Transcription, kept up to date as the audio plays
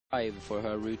5 for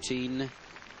her routine.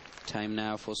 Time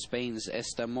now for Spain's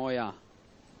Esther Moya.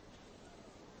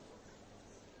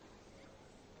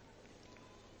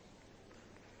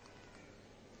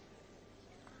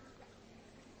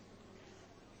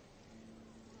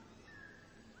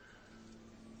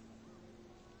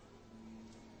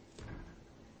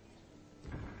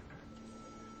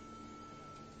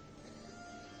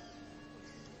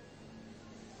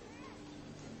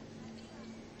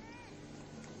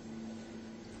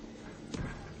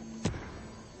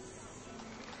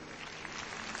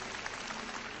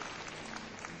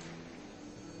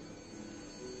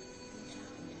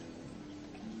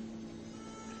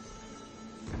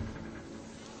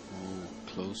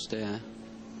 Close there.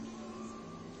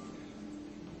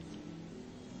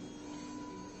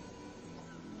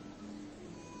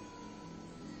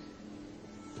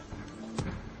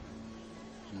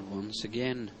 And once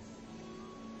again.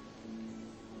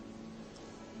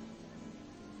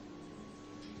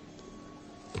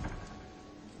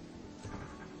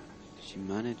 She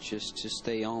manages to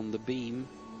stay on the beam,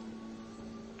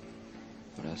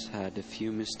 but has had a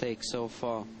few mistakes so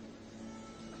far.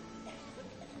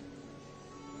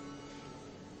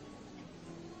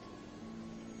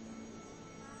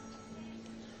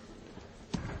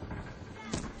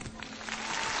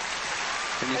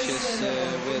 Finishes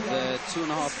with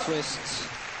 2.5 twists,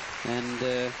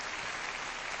 and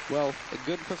well, a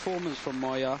good performance from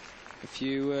Moya. A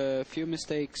few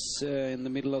mistakes in the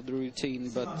middle of the routine,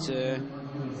 but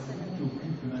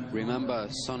remember,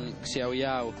 Sun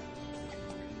Xiaoyao,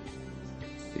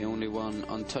 the only one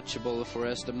untouchable for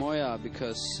Esther Moya,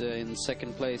 because in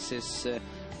second place is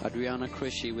Adriana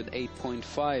Crisci with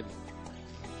 8.5.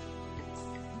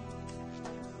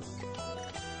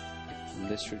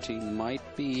 This routine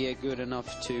might be good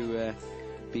enough to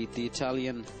beat the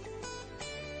Italian.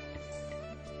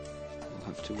 We'll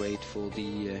have to wait for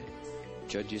the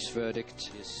judges'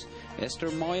 verdict.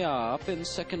 Esther Moya up in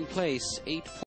second place, 8.